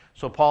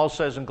 So Paul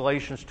says in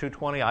Galatians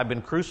 2:20, I've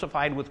been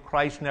crucified with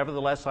Christ,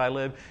 nevertheless I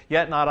live,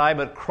 yet not I,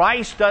 but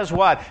Christ does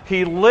what?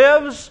 He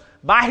lives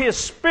by His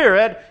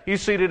Spirit.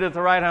 He's seated at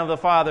the right hand of the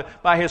Father.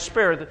 By His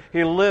Spirit,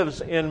 He lives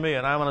in me.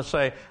 And I'm going to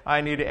say, I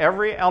need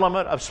every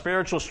element of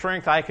spiritual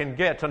strength I can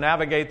get to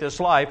navigate this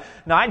life,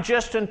 not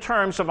just in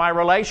terms of my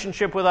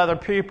relationship with other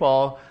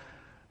people,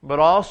 but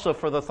also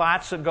for the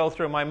thoughts that go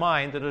through my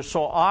mind that are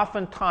so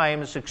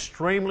oftentimes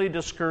extremely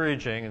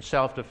discouraging and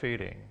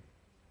self-defeating.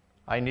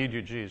 I need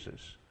you,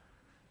 Jesus.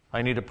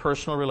 I need a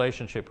personal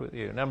relationship with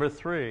you. Number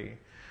 3,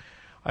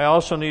 I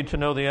also need to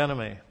know the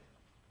enemy.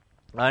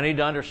 I need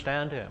to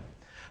understand him.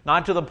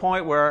 Not to the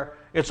point where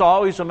it's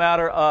always a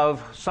matter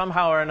of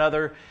somehow or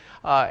another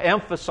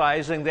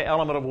emphasizing the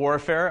element of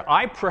warfare.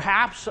 I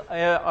perhaps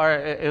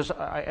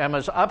am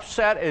as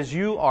upset as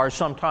you are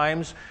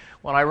sometimes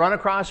when I run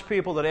across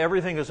people that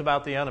everything is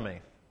about the enemy.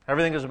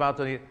 Everything is about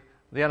the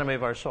enemy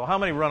of our soul. How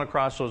many run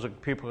across those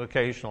people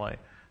occasionally?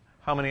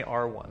 How many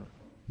are one?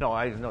 No,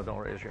 don't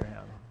raise your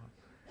hand.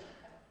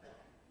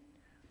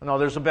 No,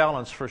 there's a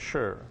balance for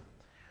sure.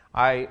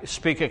 I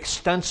speak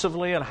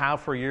extensively and have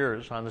for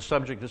years on the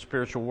subject of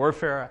spiritual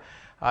warfare.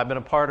 I've been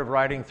a part of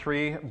writing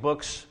 3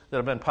 books that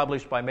have been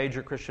published by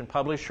major Christian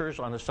publishers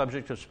on the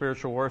subject of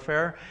spiritual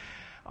warfare.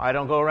 I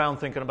don't go around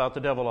thinking about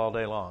the devil all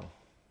day long.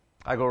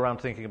 I go around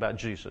thinking about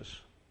Jesus.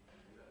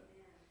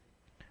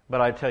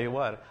 But I tell you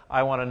what,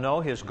 I want to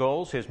know his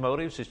goals, his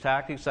motives, his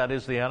tactics, that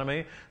is the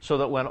enemy, so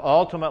that when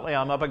ultimately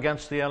I'm up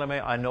against the enemy,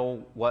 I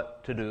know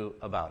what to do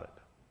about it.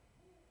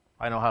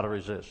 I know how to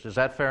resist. Is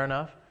that fair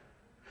enough?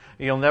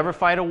 You'll never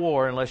fight a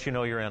war unless you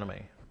know your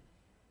enemy.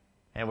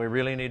 And we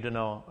really need to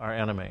know our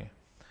enemy.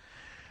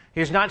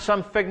 He's not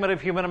some figment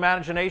of human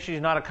imagination.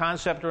 He's not a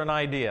concept or an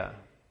idea.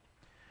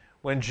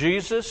 When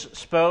Jesus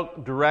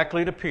spoke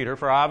directly to Peter,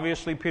 for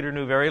obviously Peter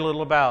knew very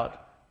little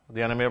about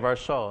the enemy of our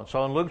soul.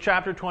 So in Luke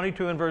chapter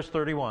 22 and verse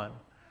 31,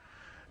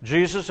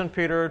 Jesus and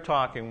Peter are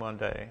talking one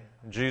day.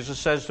 Jesus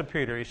says to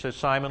Peter, he says,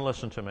 Simon,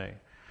 listen to me.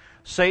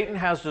 Satan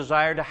has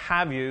desired to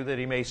have you that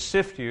he may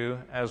sift you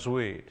as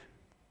wheat.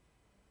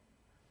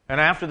 And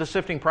after the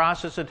sifting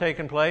process had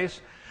taken place,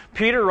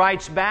 Peter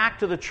writes back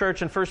to the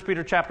church in 1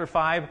 Peter chapter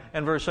 5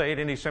 and verse 8,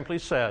 and he simply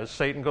says,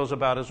 Satan goes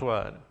about as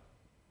what?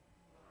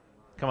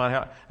 Come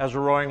on, as a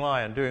roaring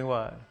lion, doing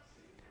what?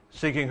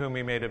 Seeking whom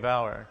he may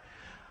devour.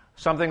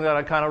 Something that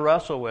I kind of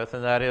wrestle with,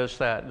 and that is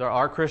that there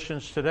are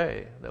Christians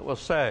today that will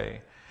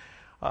say,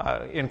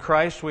 in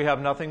Christ we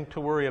have nothing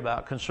to worry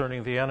about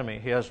concerning the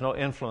enemy. He has no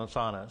influence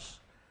on us.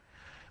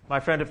 My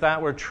friend, if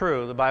that were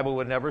true, the Bible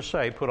would never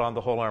say, put on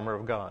the whole armor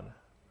of God.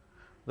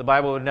 The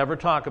Bible would never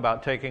talk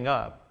about taking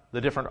up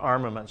the different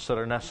armaments that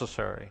are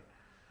necessary,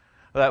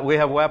 that we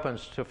have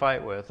weapons to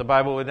fight with. The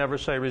Bible would never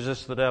say,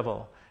 resist the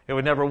devil. It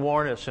would never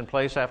warn us in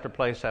place after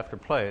place after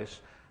place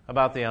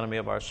about the enemy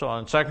of our soul.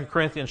 In 2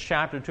 Corinthians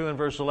chapter 2 and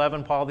verse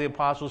 11, Paul the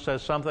Apostle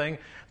says something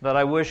that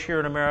I wish here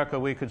in America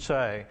we could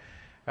say,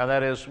 and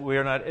that is, we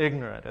are not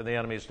ignorant of the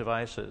enemy's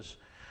devices.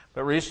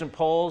 But recent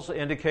polls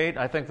indicate,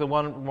 I think the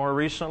one more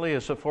recently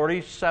is that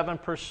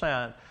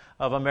 47%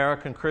 of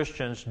American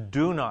Christians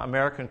do not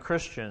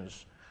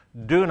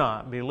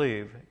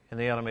believe in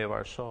the enemy of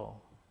our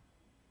soul.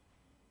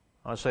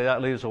 I want to say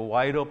that leaves a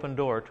wide open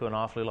door to an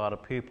awfully lot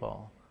of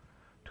people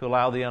to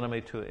allow the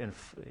enemy to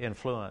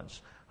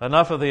influence.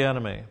 Enough of the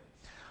enemy.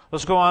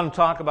 Let's go on and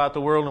talk about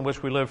the world in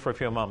which we live for a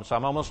few moments.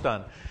 I'm almost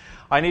done.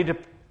 I need to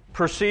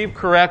perceive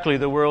correctly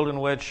the world in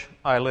which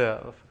I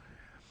live.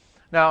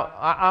 Now,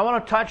 I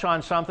want to touch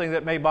on something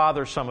that may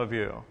bother some of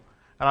you,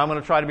 and I'm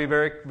going to try to be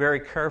very, very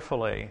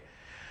carefully.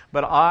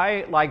 But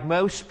I, like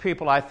most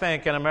people, I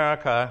think, in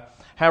America,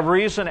 have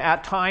reason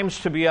at times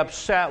to be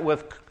upset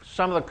with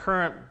some of the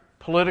current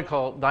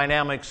political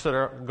dynamics that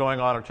are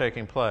going on or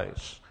taking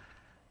place.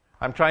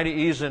 I'm trying to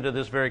ease into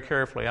this very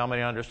carefully. How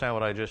many understand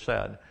what I just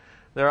said?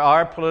 There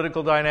are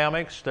political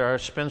dynamics. There are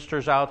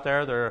spinsters out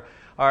there. There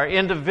are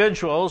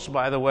individuals,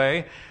 by the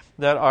way,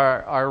 that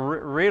are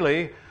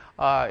really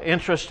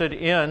interested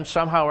in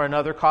somehow or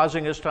another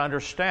causing us to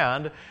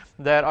understand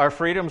that our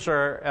freedoms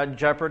are at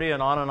jeopardy,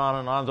 and on and on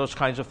and on, those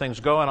kinds of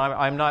things go. And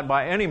I'm not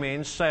by any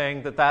means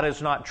saying that that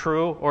is not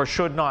true or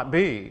should not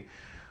be.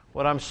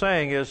 What I'm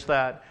saying is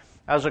that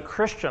as a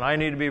Christian, I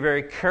need to be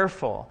very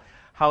careful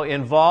how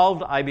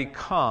involved I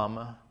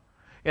become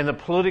in the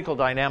political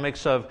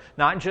dynamics of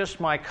not just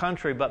my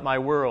country, but my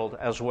world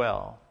as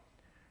well.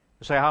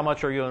 You say, how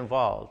much are you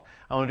involved?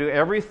 I want to do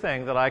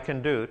everything that I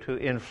can do to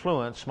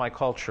influence my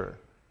culture.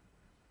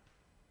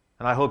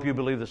 And I hope you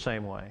believe the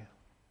same way.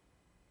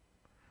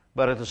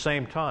 But at the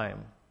same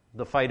time,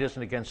 the fight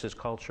isn't against his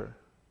culture.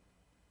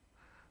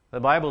 The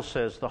Bible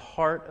says the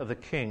heart of the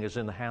king is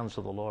in the hands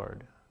of the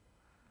Lord.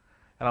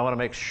 And I want to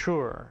make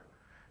sure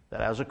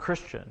that as a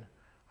Christian,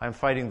 I'm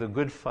fighting the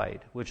good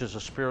fight, which is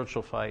a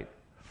spiritual fight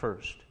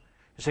first.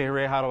 You say,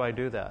 Ray, how do I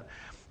do that?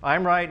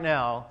 I'm right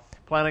now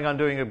planning on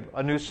doing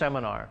a new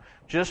seminar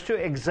just to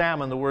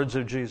examine the words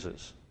of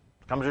Jesus.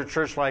 Come to a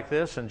church like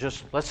this and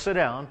just let's sit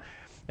down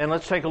and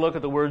let's take a look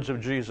at the words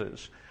of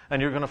Jesus.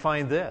 And you're going to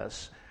find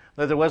this,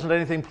 that there wasn't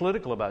anything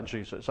political about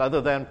Jesus other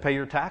than pay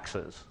your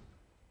taxes.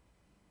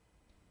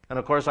 And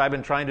of course, I've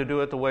been trying to do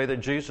it the way that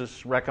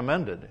Jesus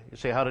recommended. You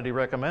say, how did he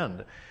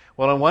recommend?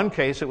 Well, in one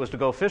case, it was to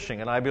go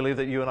fishing, and I believe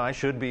that you and I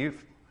should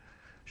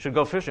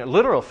go fishing.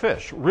 Literal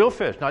fish, real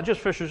fish, not just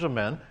fishers of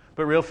men,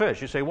 but real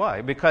fish. You say,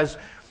 why? Because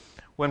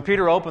when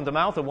Peter opened the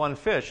mouth of one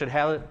fish, it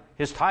had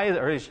his tithe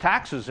or his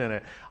taxes in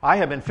it. I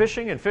have been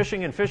fishing and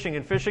fishing and fishing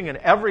and fishing, and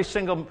every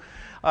single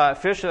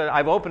fish that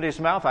I've opened his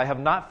mouth, I have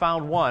not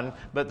found one,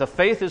 but the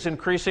faith is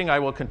increasing. I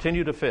will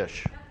continue to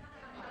fish.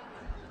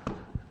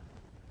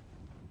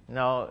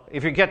 Now,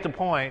 if you get the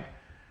point,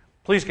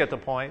 please get the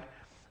point,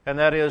 and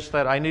that is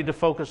that I need to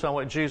focus on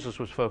what Jesus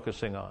was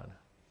focusing on.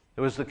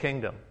 It was the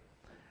kingdom.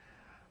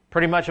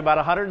 Pretty much about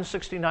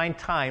 169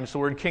 times the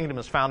word kingdom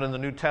is found in the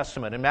New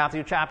Testament. In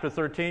Matthew chapter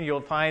 13,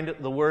 you'll find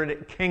the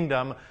word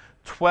kingdom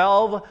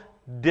 12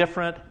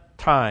 different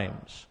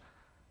times.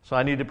 So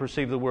I need to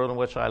perceive the world in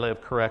which I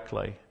live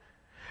correctly.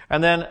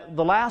 And then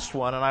the last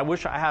one, and I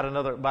wish I had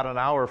about an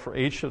hour for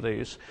each of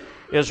these,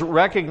 is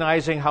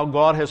recognizing how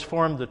God has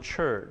formed the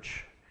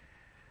church.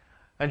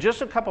 And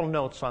just a couple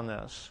notes on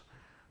this.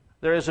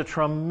 There is a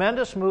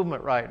tremendous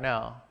movement right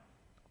now,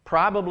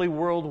 probably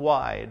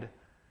worldwide,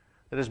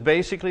 that is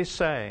basically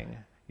saying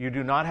you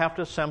do not have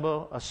to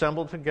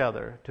assemble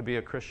together to be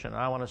a Christian.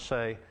 And I want to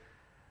say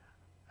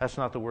that's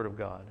not the Word of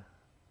God.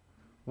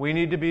 We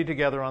need to be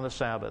together on the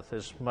Sabbath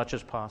as much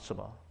as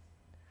possible.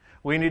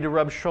 We need to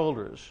rub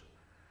shoulders.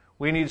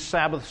 We need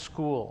Sabbath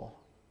school.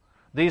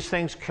 These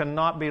things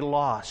cannot be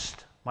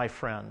lost, my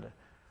friend.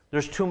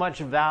 There's too much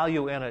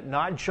value in it,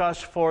 not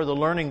just for the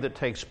learning that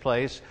takes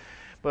place,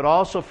 but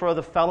also for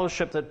the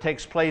fellowship that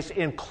takes place,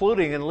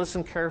 including, and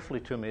listen carefully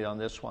to me on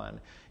this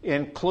one,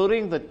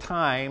 including the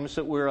times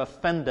that we're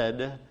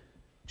offended.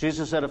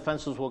 Jesus said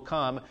offenses will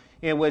come,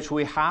 in which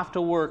we have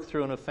to work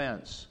through an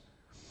offense.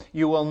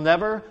 You will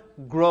never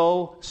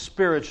grow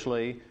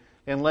spiritually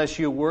unless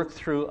you work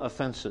through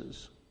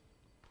offenses.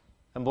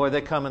 And boy,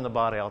 they come in the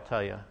body, I'll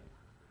tell you.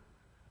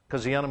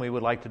 Because the enemy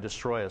would like to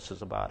destroy us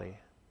as a body.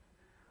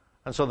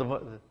 And so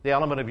the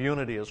element of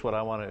unity is what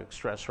I want to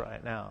stress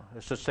right now,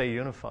 is to stay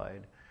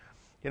unified.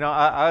 You know,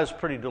 I was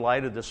pretty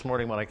delighted this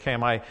morning when I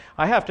came. I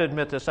have to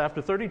admit this,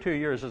 after 32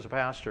 years as a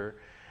pastor,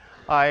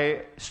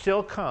 I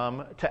still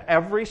come to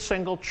every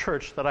single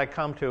church that I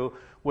come to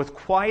with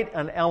quite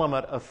an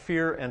element of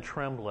fear and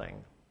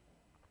trembling.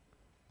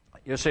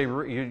 You say,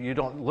 you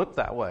don't look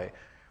that way.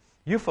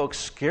 You folks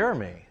scare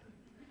me.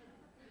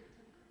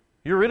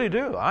 You really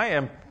do. I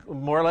am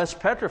more or less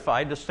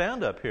petrified to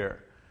stand up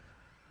here.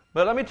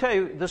 But let me tell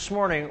you this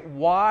morning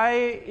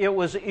why it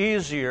was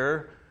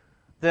easier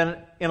than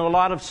in a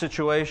lot of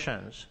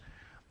situations.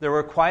 There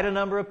were quite a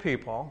number of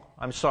people,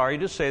 I'm sorry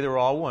to say they were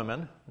all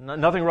women,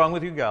 nothing wrong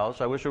with you gals,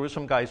 I wish there were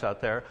some guys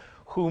out there,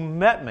 who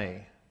met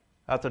me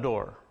at the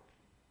door.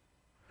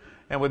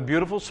 And with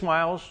beautiful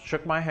smiles,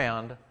 shook my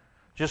hand,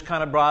 just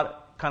kind of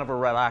brought kind of a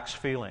relaxed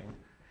feeling.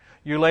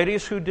 You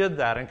ladies who did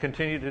that and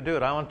continue to do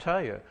it, I want to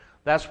tell you,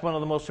 that's one of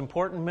the most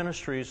important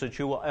ministries that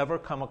you will ever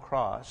come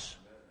across,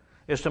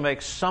 is to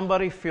make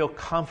somebody feel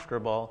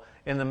comfortable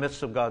in the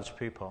midst of God's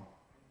people.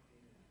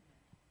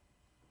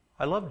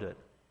 I loved it.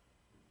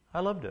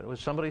 I loved it. It was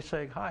somebody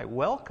saying, hi,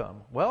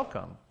 welcome,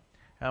 welcome.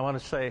 And I want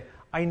to say,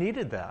 I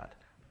needed that.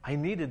 I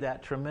needed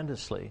that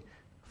tremendously.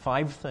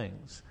 5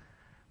 things.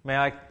 May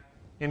I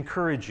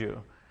encourage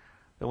you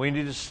that we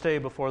need to stay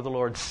before the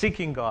Lord,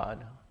 seeking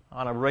God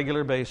on a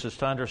regular basis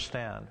to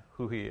understand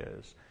who He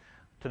is.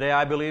 Today,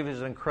 I believe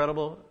He's an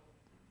incredible,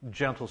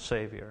 gentle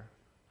Savior.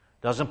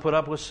 Doesn't put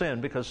up with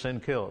sin because sin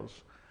kills.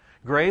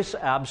 Grace,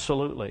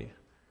 absolutely.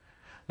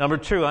 Number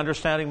 2,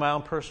 understanding my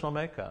own personal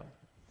makeup.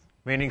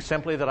 Meaning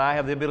simply that I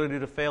have the ability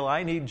to fail.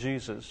 I need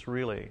Jesus,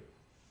 really.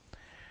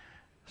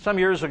 Some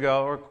years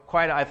ago, or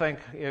quite, I think,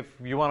 if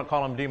you want to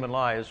call them demon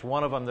lies,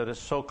 one of them that is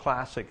so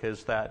classic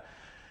is that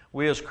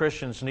we as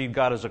Christians need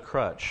God as a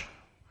crutch.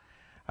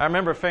 I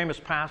remember a famous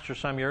pastor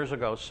some years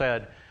ago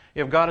said,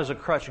 if God is a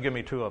crutch, give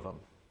me 2 of them.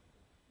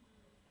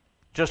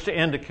 Just to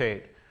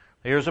indicate,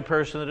 here's a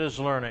person that is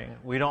learning.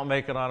 We don't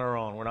make it on our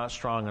own. We're not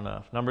strong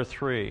enough. Number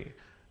 3,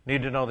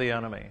 need to know the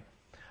enemy.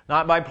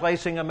 Not by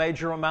placing a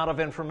major amount of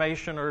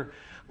information or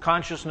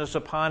consciousness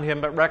upon him,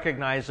 but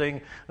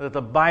recognizing that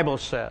the Bible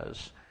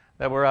says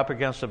that we're up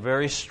against a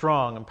very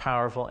strong and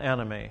powerful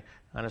enemy.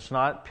 And it's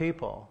not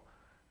people.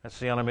 It's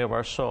the enemy of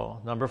our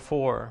soul. Number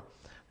 4,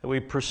 that we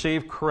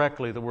perceive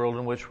correctly the world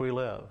in which we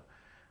live.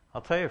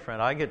 I'll tell you,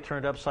 friend, I get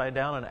turned upside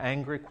down and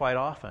angry quite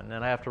often,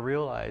 and I have to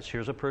realize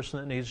here's a person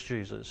that needs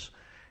Jesus,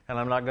 and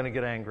I'm not going to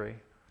get angry.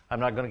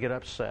 I'm not going to get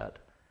upset.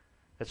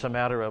 It's a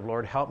matter of,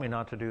 Lord, help me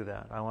not to do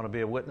that. I want to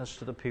be a witness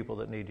to the people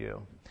that need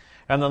you.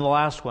 And then the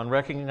last one,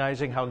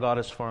 recognizing how God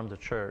has formed the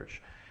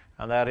church.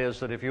 And that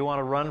is that if you want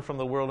to run from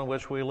the world in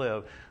which we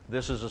live,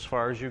 this is as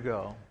far as you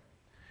go.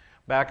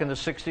 Back in the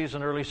 60s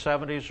and early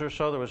 70s or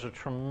so, there was a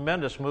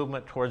tremendous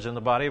movement towards, in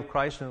the body of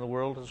Christ and in the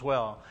world as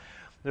well,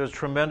 there was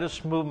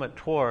tremendous movement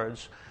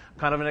towards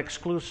kind of an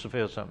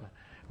exclusivism.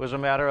 It was a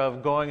matter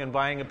of going and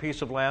buying a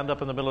piece of land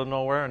up in the middle of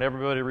nowhere and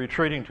everybody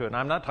retreating to it. And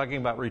I'm not talking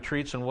about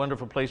retreats and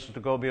wonderful places to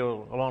go be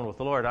alone with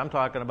the Lord. I'm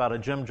talking about a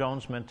Jim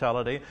Jones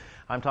mentality.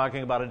 I'm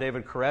talking about a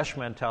David Koresh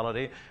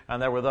mentality. And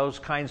there were those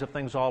kinds of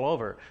things all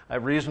over. I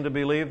have reason to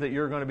believe that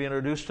you're going to be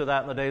introduced to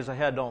that in the days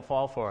ahead. Don't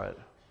fall for it.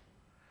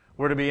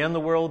 We're to be in the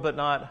world but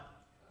not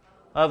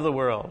of the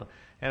world.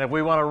 And if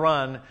we want to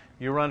run,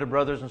 you run to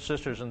brothers and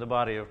sisters in the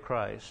body of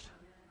Christ.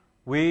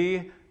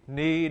 We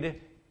need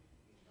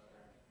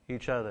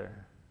each other.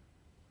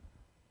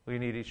 We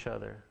need each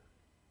other.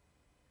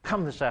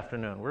 Come this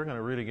afternoon. We're going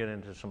to really get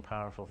into some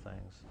powerful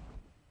things.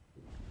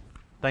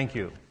 Thank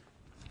you.